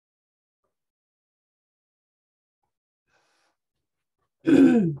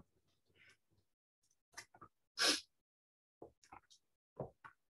Good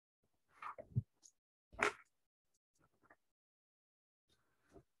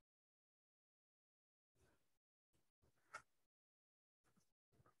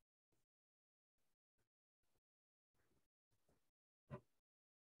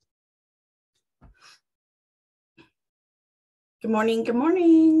morning. Good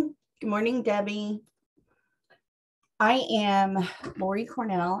morning. Good morning, Debbie. I am Lori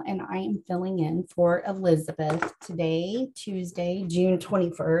Cornell, and I am filling in for Elizabeth today, Tuesday, June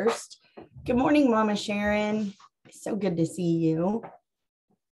 21st. Good morning, Mama Sharon. So good to see you,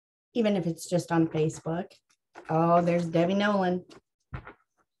 even if it's just on Facebook. Oh, there's Debbie Nolan.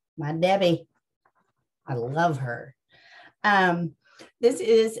 My Debbie. I love her. This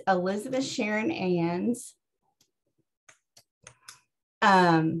is Elizabeth Sharon Ann's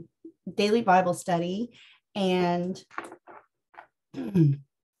daily Bible study, and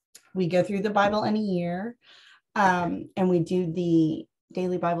we go through the Bible in a year, and we do the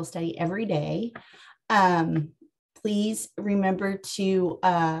daily Bible study every day. Please remember to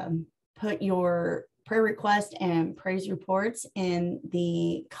put your prayer request and praise reports in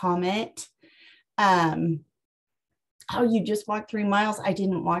the comment. Oh, you just walked 3 miles? I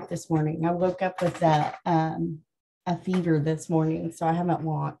didn't walk this morning. I woke up with a fever this morning, so I haven't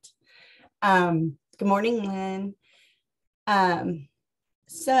walked. Good morning, Lynn.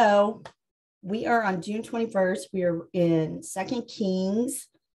 So we are on June 21st. We are in 2 Kings.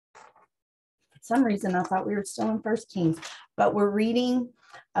 For some reason, I thought we were still in 1 Kings, but we're reading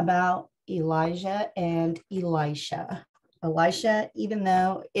about Elijah and Elisha. Elijah, even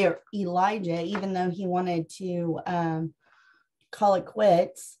though he wanted to call it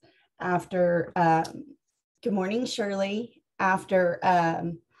quits after, good morning, Shirley, after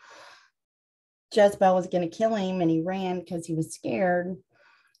Jezebel was going to kill him and he ran because he was scared.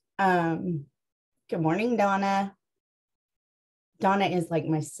 Good morning, Donna. Donna is like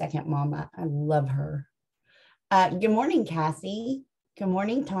my second mama. I love her. Good morning, Cassie. Good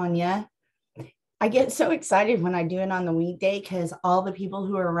morning, Tanya. I get so excited when I do it on the weekday because all the people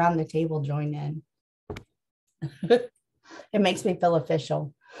who are around the table join in. It makes me feel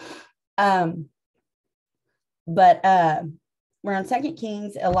official. But we're on 2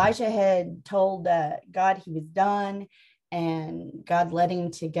 Kings. Elijah had told God he was done, and God led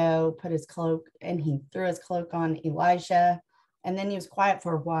him to go put his cloak, and he threw his cloak on Elijah, and then he was quiet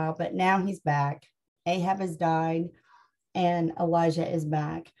for a while, but now he's back. Ahab has died, and Elijah is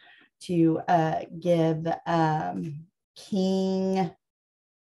back to give King,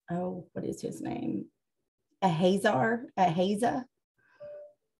 what is his name? Ahaza.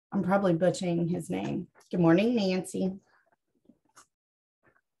 I'm probably butchering his name. Good morning, Nancy.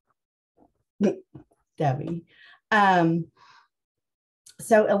 Debbie.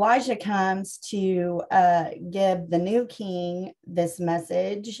 So Elijah comes to give the new king this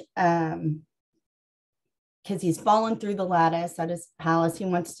message because he's fallen through the lattice at his palace. He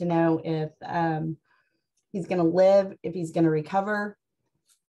wants to know if he's going to live, if he's going to recover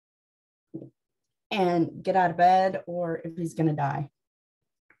and get out of bed, or if he's going to die.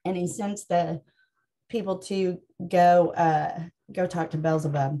 And he sends the people to go talk to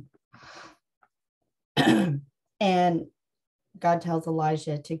Beelzebub. And God tells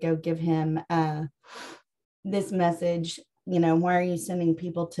Elijah to go give him this message. Why are you sending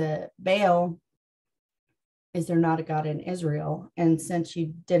people to Baal? Is there not a God in Israel? And since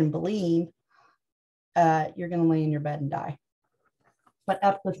you didn't believe, you're going to lay in your bed and die. But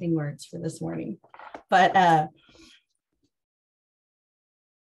uplifting words for this morning. But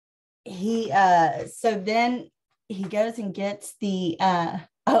so then he goes and gets the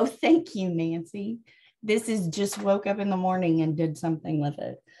oh, thank you, Nancy. This is just woke up in the morning and did something with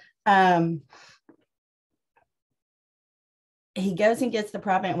it. He goes and gets the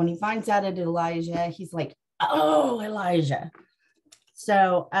prophet. When he finds out it's Elijah, he's like, oh, Elijah.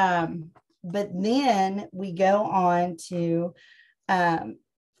 So, but then we go on to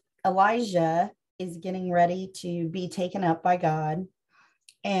Elijah is getting ready to be taken up by God.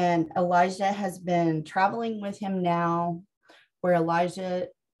 And Elijah has been traveling with him now, where Elijah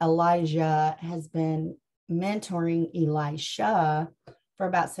has been mentoring Elisha for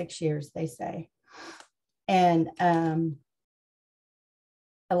about 6 years, they say. And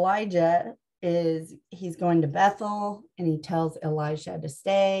Elijah he's going to Bethel, and he tells Elisha to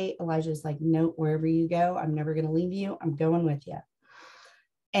stay. Elijah's like, no, wherever you go, I'm never going to leave you. I'm going with you.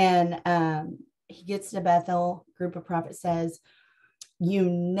 And he gets to Bethel. Group of prophets says,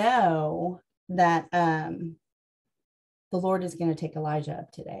 that the Lord is going to take Elijah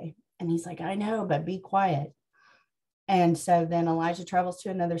up today. And he's like, I know, but be quiet. And so then Elijah travels to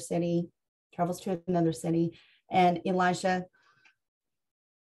another city, and Elisha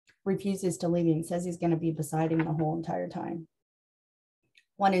refuses to leave him, says he's going to be beside him the whole entire time.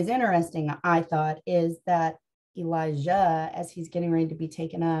 What is interesting, I thought, is that Elijah, as he's getting ready to be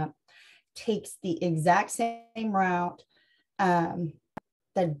taken up, takes the exact same route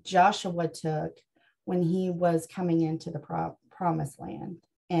that Joshua took when he was coming into the promised land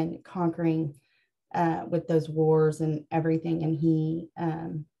and conquering with those wars and everything.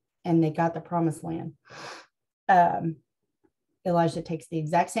 And they got the promised land. Elijah takes the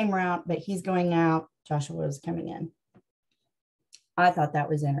exact same route, but he's going out. Joshua is coming in. I thought that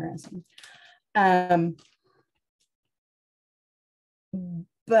was interesting.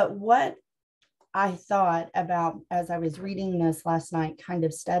 But what I thought about as I was reading this last night, kind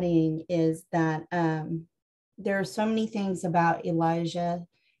of studying, is that there are so many things about Elijah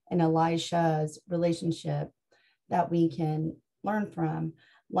and Elisha's relationship that we can learn from,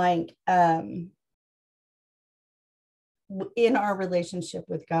 like in our relationship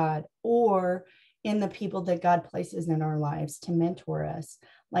with God, or in the people that God places in our lives to mentor us.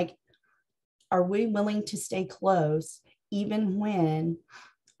 Like, are we willing to stay close even when,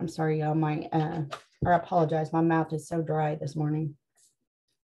 I'm sorry, y'all, I apologize, my mouth is so dry this morning.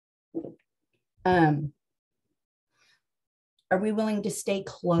 Are we willing to stay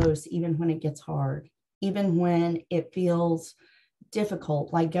close even when it gets hard, even when it feels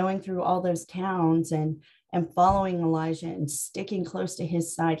difficult, like going through all those towns and following Elijah and sticking close to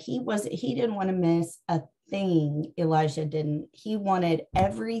his side? He didn't want to miss a thing. Elijah didn't. He wanted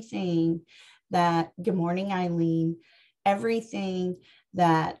everything that, good morning, Eileen, everything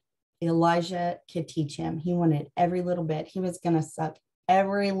that Elijah could teach him. He wanted every little bit. He was going to suck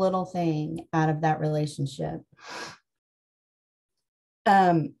every little thing out of that relationship.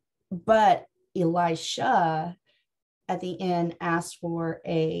 But Elisha at the end asked for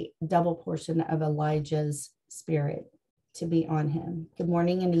a double portion of Elijah's spirit to be on him. Good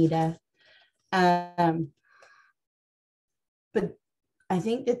morning, Anita. But I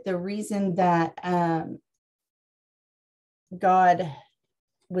think that the reason that God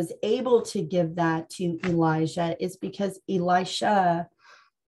was able to give that to Elijah is because Elisha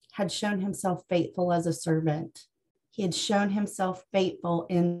had shown himself faithful as a servant. He had shown himself faithful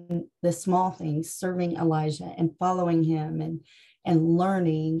in the small things, serving Elijah and following him and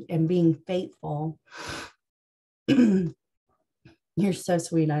learning and being faithful. You're so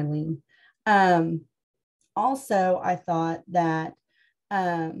sweet, Eileen. Also, I thought that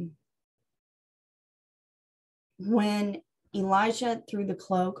when Elijah threw the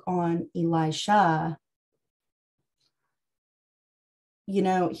cloak on Elisha,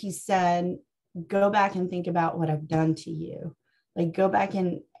 he said, go back and think about what I've done to you. Like, go back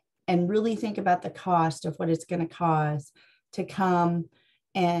and really think about the cost of what it's going to cost to come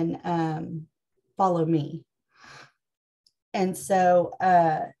and follow me. And so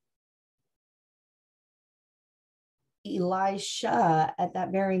Elisha at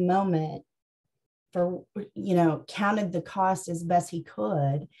that very moment counted the cost as best he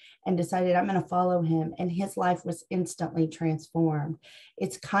could and decided, I'm going to follow him. And his life was instantly transformed.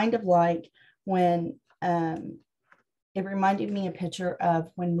 It's kind of like when it reminded me a picture of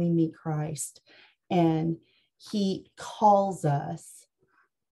when we meet Christ and he calls us.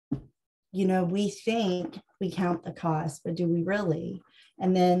 We think we count the cost, but do we really?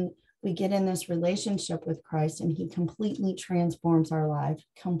 And then we get in this relationship with Christ and he completely transforms our life,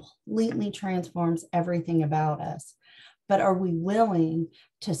 completely transforms everything about us. But are we willing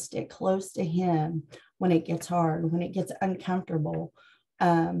to stick close to him when it gets hard, when it gets uncomfortable?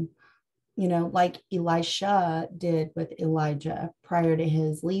 Like Elisha did with Elijah prior to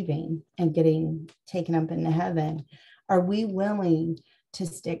his leaving and getting taken up into heaven. Are we willing to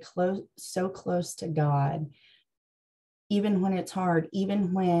stick so close to God, even when it's hard,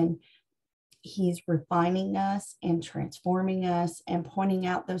 even when he's refining us and transforming us and pointing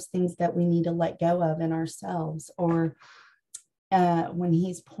out those things that we need to let go of in ourselves, or when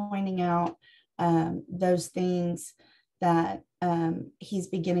he's pointing out those things that he's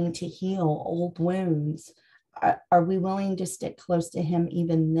beginning to heal, old wounds? Are we willing to stick close to him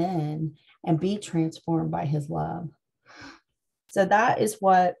even then and be transformed by his love? So that is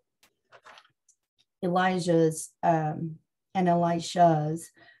what Elijah's and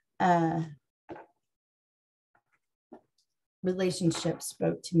Elisha's relationship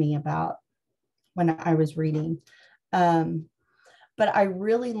spoke to me about when I was reading. But I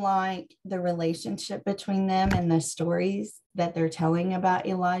really like the relationship between them and the stories that they're telling about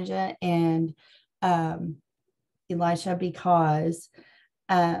Elijah and Elisha, because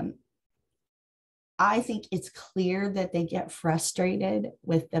I think it's clear that they get frustrated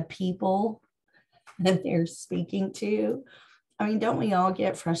with the people that they're speaking to. I mean, don't we all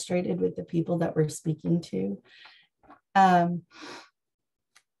get frustrated with the people that we're speaking to?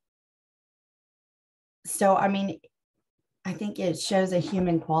 So, I mean, I think it shows a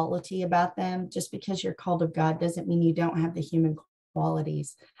human quality about them. Just because you're called of God doesn't mean you don't have the human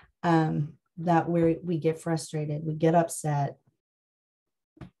qualities that we get frustrated, we get upset,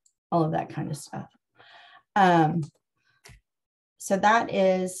 all of that kind of stuff. So that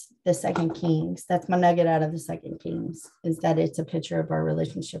is the Second Kings. That's my nugget out of the Second Kings, is that it's a picture of our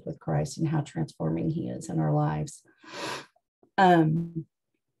relationship with Christ and how transforming he is in our lives. And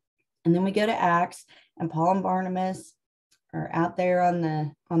then we go to Acts, and Paul and Barnabas are out there on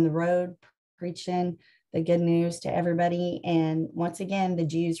the road preaching the good news to everybody. And once again, the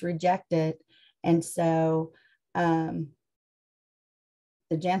Jews reject it. And so the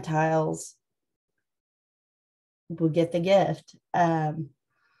Gentiles will get the gift. And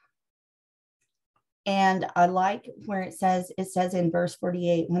I like where it says in verse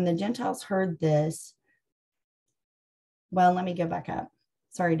 48, when the Gentiles heard this, well, let me go back up.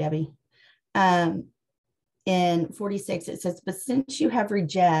 Sorry, Debbie. In 46, it says, but since you have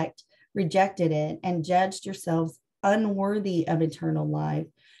rejected it and judged yourselves unworthy of eternal life,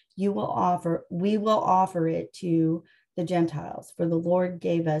 we will offer it to the Gentiles. For the Lord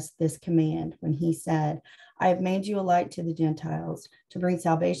gave us this command when he said, I have made you a light to the Gentiles to bring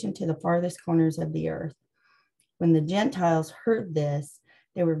salvation to the farthest corners of the earth. When the Gentiles heard this,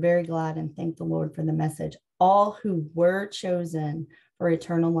 they were very glad and thanked the Lord for the message. All who were chosen for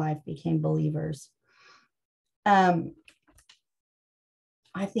eternal life became believers. I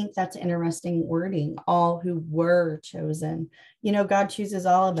think that's interesting wording, all who were chosen. You know, God chooses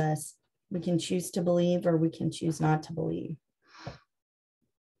all of us. We can choose to believe or we can choose not to believe.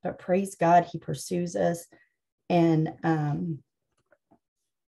 But praise God, he pursues us. And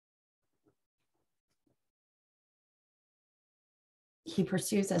he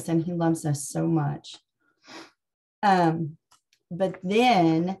pursues us and he loves us so much. But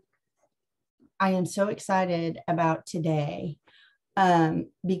then I am so excited about today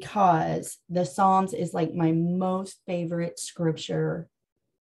because the Psalms is like my most favorite scripture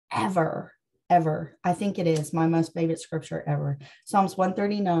ever. I think it is my most favorite scripture ever. Psalms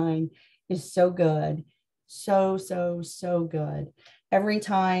 139 is so good. So good. Every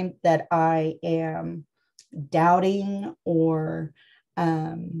time that I am doubting or,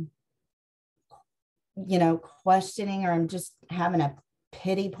 questioning, or I'm just having a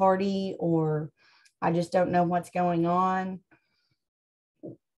pity party, or I just don't know what's going on,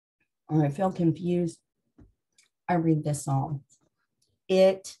 or I feel confused, I read this psalm.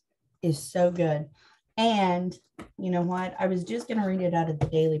 It is so good. And you know what? I was just going to read it out of the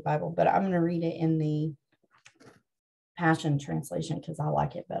Daily Bible, but I'm going to read it in the Passion Translation because I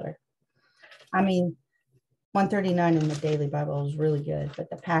like it better. I mean, 139 in the Daily Bible is really good, but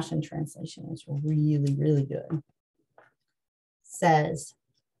the Passion Translation is really good. Says,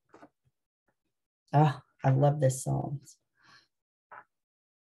 I love this psalm.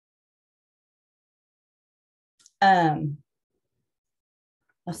 Let's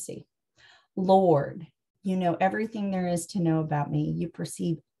see. Lord, you know everything there is to know about me. You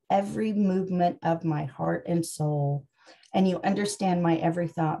perceive every movement of my heart and soul, and you understand my every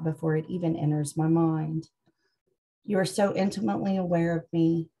thought before it even enters my mind. You are so intimately aware of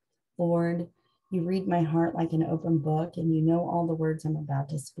me, Lord. You read my heart like an open book, and you know all the words I'm about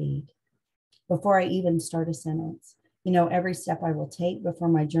to speak. Before I even start a sentence, you know every step I will take before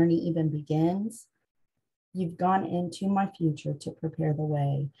my journey even begins. You've gone into my future to prepare the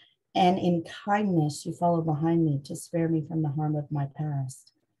way, and in kindness you follow behind me to spare me from the harm of my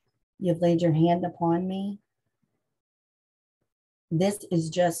past. You've laid your hand upon me. This is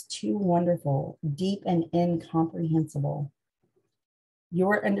just too wonderful, deep and incomprehensible.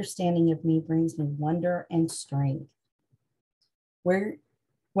 Your understanding of me brings me wonder and strength. Where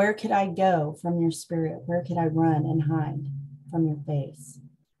could I go from your spirit? Where could I run and hide from your face?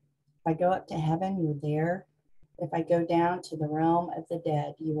 If I go up to heaven, you're there. If I go down to the realm of the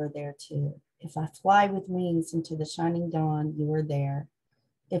dead, you are there too. If I fly with wings into the shining dawn, you are there.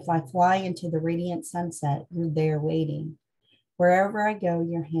 If I fly into the radiant sunset, you're there waiting. Wherever I go,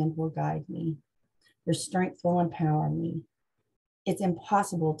 your hand will guide me. Your strength will empower me. It's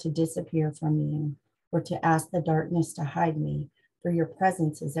impossible to disappear from you or to ask the darkness to hide me, for your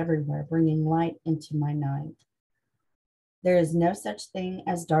presence is everywhere, bringing light into my night. There is no such thing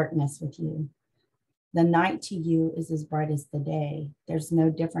as darkness with you. The night to you is as bright as the day. There's no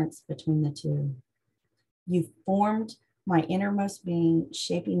difference between the two. You formed my innermost being,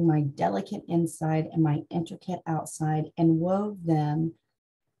 shaping my delicate inside and my intricate outside, and wove them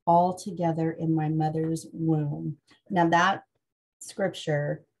all together in my mother's womb. Now, that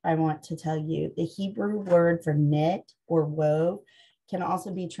scripture, I want to tell you, the Hebrew word for knit or wove can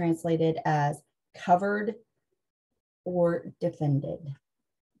also be translated as covered or defended.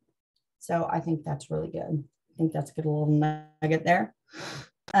 So I think that's really good. I think that's a good little nugget there.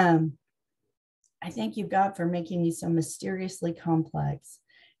 I thank you, God, for making you so mysteriously complex.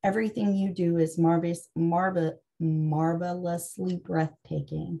 Everything you do is marvelously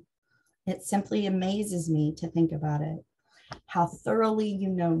breathtaking. It simply amazes me to think about it. How thoroughly you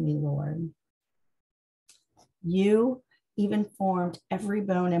know me, Lord. You even formed every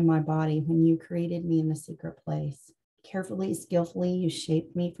bone in my body when you created me in the secret place. Carefully, skillfully, you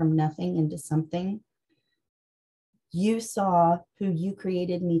shaped me from nothing into something. You saw who you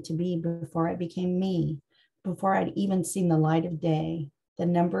created me to be before I became me, before I'd even seen the light of day. The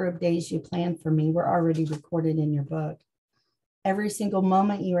number of days you planned for me were already recorded in your book. Every single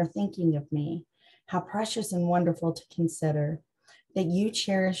moment you are thinking of me. How precious and wonderful to consider that you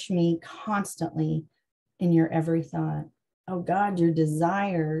cherish me constantly in your every thought. Oh God, your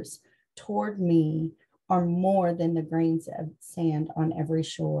desires toward me are more than the grains of sand on every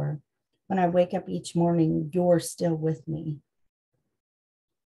shore. When I wake up each morning, you're still with me.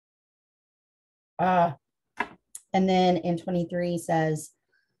 And then in 23 says,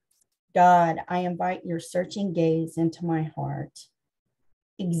 God, I invite your searching gaze into my heart.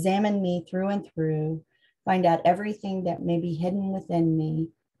 Examine me through and through, find out everything that may be hidden within me,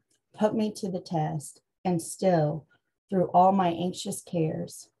 put me to the test, and still, through all my anxious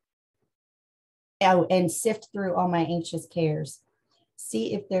cares, and sift through all my anxious cares.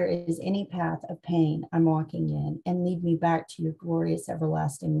 See if there is any path of pain I'm walking in, and lead me back to your glorious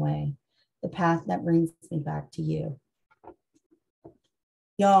everlasting way, the path that brings me back to you.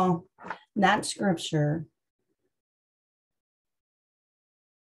 Y'all, that scripture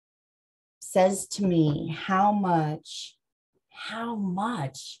says to me how much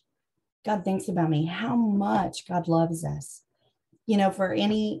God thinks about me, how much God loves us. You know, for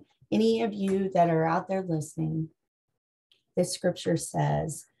any of you that are out there listening, this scripture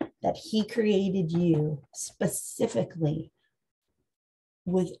says that he created you specifically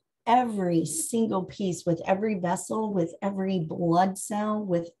with every single piece, with every vessel, with every blood cell,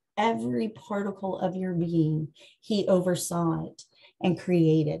 with every particle of your being. He oversaw it and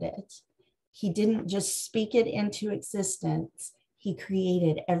created it. He didn't just speak it into existence. He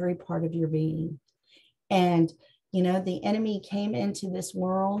created every part of your being. And, you know, the enemy came into this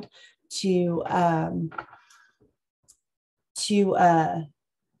world to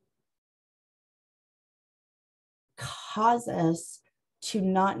cause us to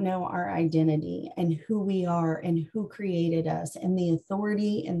not know our identity and who we are and who created us and the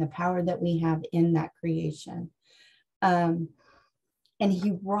authority and the power that we have in that creation. And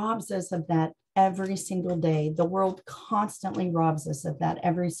he robs us of that every single day. The world constantly robs us of that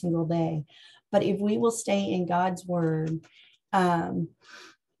every single day. But if we will stay in God's word and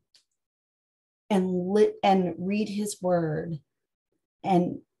read his word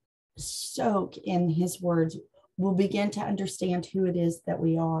and soak in his words, we'll begin to understand who it is that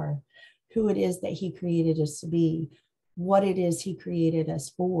we are, who it is that he created us to be, what it is he created us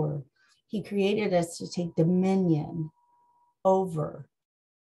for. He created us to take dominion over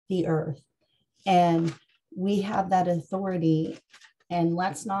the earth. And we have that authority. And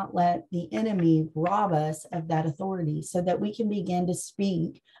let's not let the enemy rob us of that authority so that we can begin to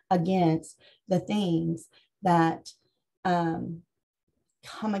speak against the things that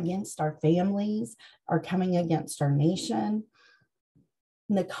come against our families, are coming against our nation.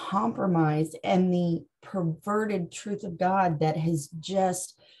 And the compromise and the perverted truth of God that has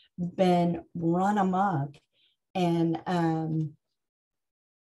just been run amok. And,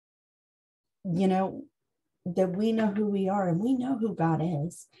 you know, that we know who we are and we know who God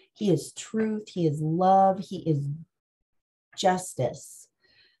is. He is truth. He is love. He is justice.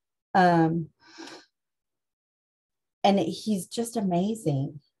 And he's just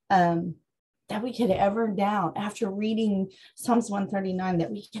amazing. That we could ever doubt, after reading Psalms 139,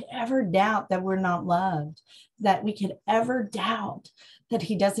 that we could ever doubt that we're not loved, that we could ever doubt that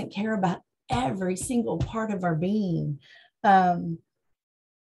he doesn't care about every single part of our being.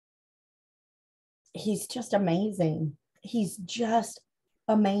 He's just amazing. He's just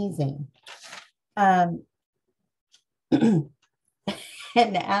amazing. And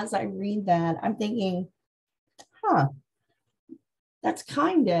as I read that, I'm thinking, that's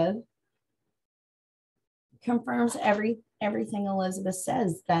kind of confirms everything Elizabeth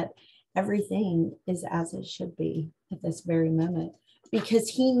says, that everything is as it should be. at this very moment, because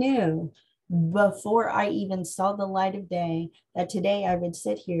he knew before I even saw the light of day that today I would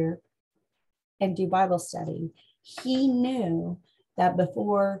sit here and do Bible study. He knew that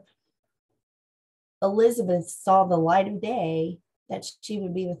before Elizabeth saw the light of day that she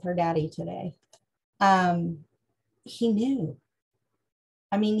would be with her daddy today. He knew.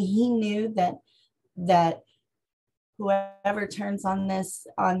 I mean, he knew that whoever turns on this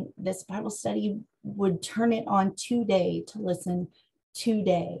Bible study would turn it on today to listen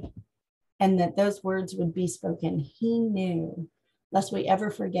today, and that those words would be spoken. He knew, lest we ever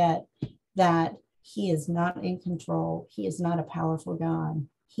forget that he is not in control. He is not a powerful God.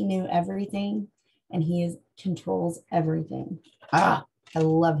 He knew everything, and he controls everything. I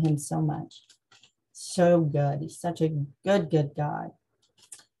love him so much. So good. He's such a good God.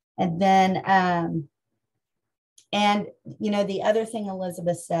 And then, and the other thing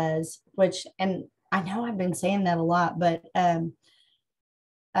Elizabeth says, which, and I know I've been saying that a lot, but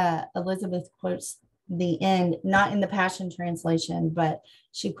Elizabeth quotes the end, not in the Passion Translation, but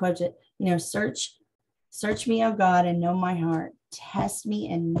she quotes it, search me, O God, and know my heart. Test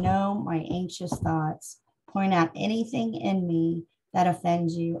me and know my anxious thoughts. Point out anything in me that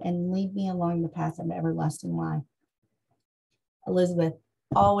offends you and lead me along the path of everlasting life. Elizabeth,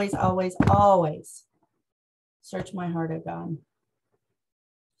 always, always, always search my heart, O God.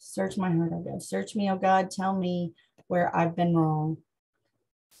 Search my heart, O God. Search me, O God. Tell me where I've been wrong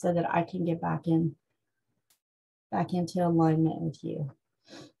so that I can get back into alignment with you.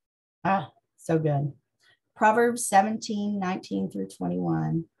 So good. Proverbs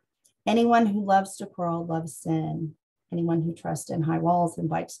 17:19-21. Anyone who loves to quarrel loves sin. Anyone who trusts in high walls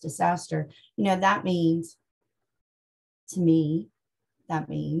invites disaster. That means, to me, it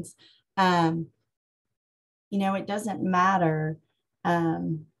doesn't matter.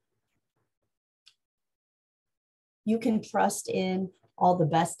 You can trust in all the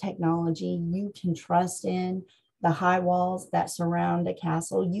best technology. You can trust in the high walls that surround a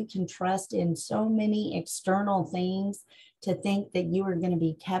castle. You can trust in so many external things to think that you are going to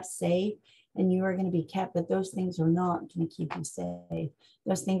be kept safe and you are going to be kept, but those things are not going to keep you safe.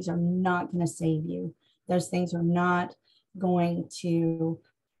 Those things are not going to save you. Those things are not going to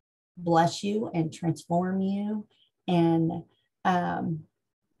bless you and transform you. And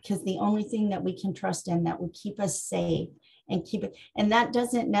because the only thing that we can trust in that will keep us safe and keep it, and that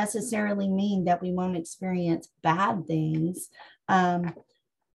doesn't necessarily mean that we won't experience bad things, but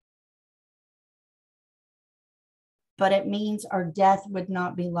it means our death would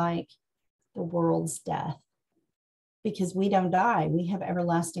not be like the world's death, because we don't die. We have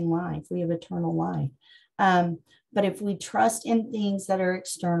everlasting life. We have eternal life. But if we trust in things that are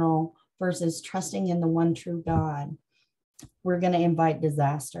external versus trusting in the one true God, we're going to invite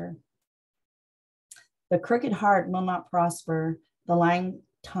disaster. The crooked heart will not prosper. The lying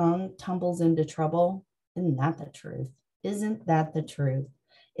tongue tumbles into trouble. Isn't that the truth? Isn't that the truth?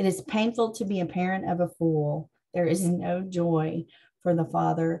 It is painful to be a parent of a fool. There is no joy for the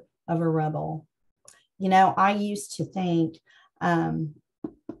father of a rebel. I used to think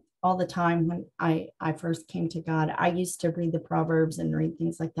all the time when I first came to God, I used to read the Proverbs and read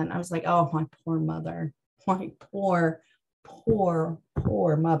things like that. And I was like, oh, my poor mother, my poor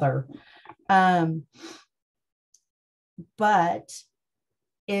mother. But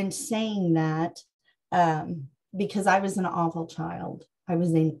in saying that, because I was an awful child, but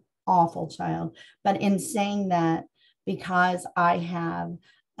in saying that, because I have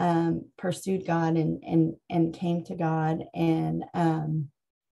pursued God and came to God and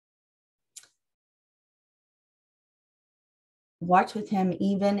walked with him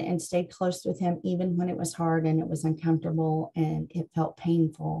even and stayed close with him even when it was hard and it was uncomfortable and it felt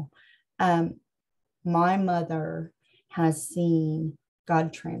painful. My mother has seen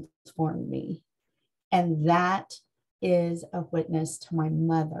God transform me, and that is a witness to my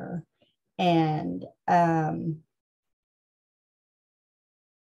mother. And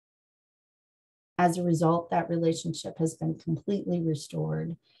as a result, that relationship has been completely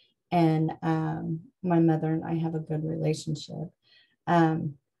restored. And my mother and I have a good relationship.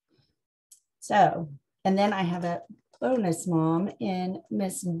 So, and then I have a bonus mom in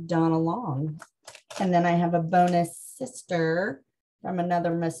Miss Donna Long. And then I have a bonus sister from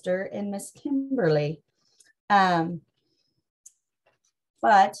another mister in Miss Kimberly. But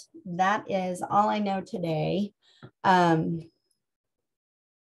that is all I know today.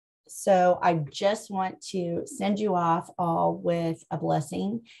 So I just want to send you off all with a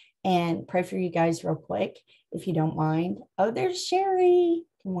blessing and pray for you guys real quick, if you don't mind. Oh, there's Sherry.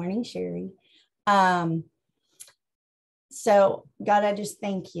 Good morning, Sherry. So God, I just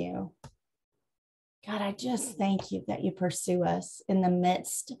thank you God, I just thank you that you pursue us in the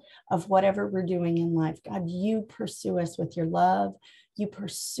midst of whatever we're doing in life. God, you pursue us with your love. You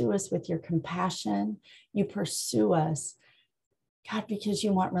pursue us with your compassion. You pursue us, God, because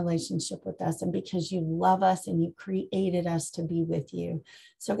you want relationship with us and because you love us and you created us to be with you.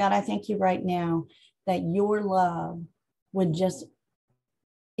 So, God, I thank you right now that your love would just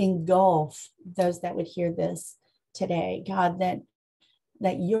engulf those that would hear this today. God, that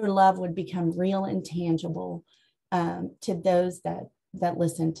your love would become real and tangible to those that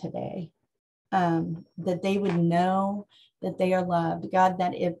listen today. That they would know that they are loved. God,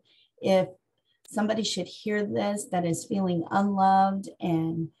 that if somebody should hear this that is feeling unloved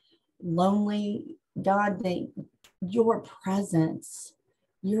and lonely, God, that your presence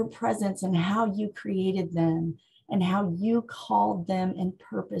and how you created them and how you called them and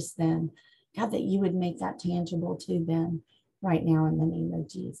purposed them, God, that you would make that tangible to them right now in the name of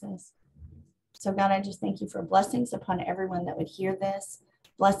Jesus. So, God, I just thank you for blessings upon everyone that would hear this,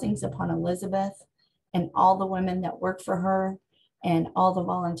 blessings upon Elizabeth and all the women that work for her and all the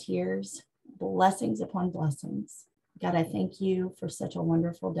volunteers, blessings upon blessings. God, I thank you for such a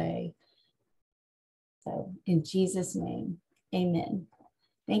wonderful day. So, in Jesus' name, amen.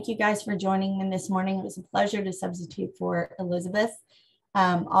 Thank you guys for joining me this morning. It was a pleasure to substitute for Elizabeth,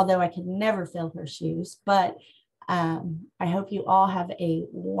 although I could never fill her shoes. But I hope you all have a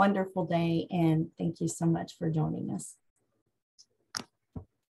wonderful day, and thank you so much for joining us.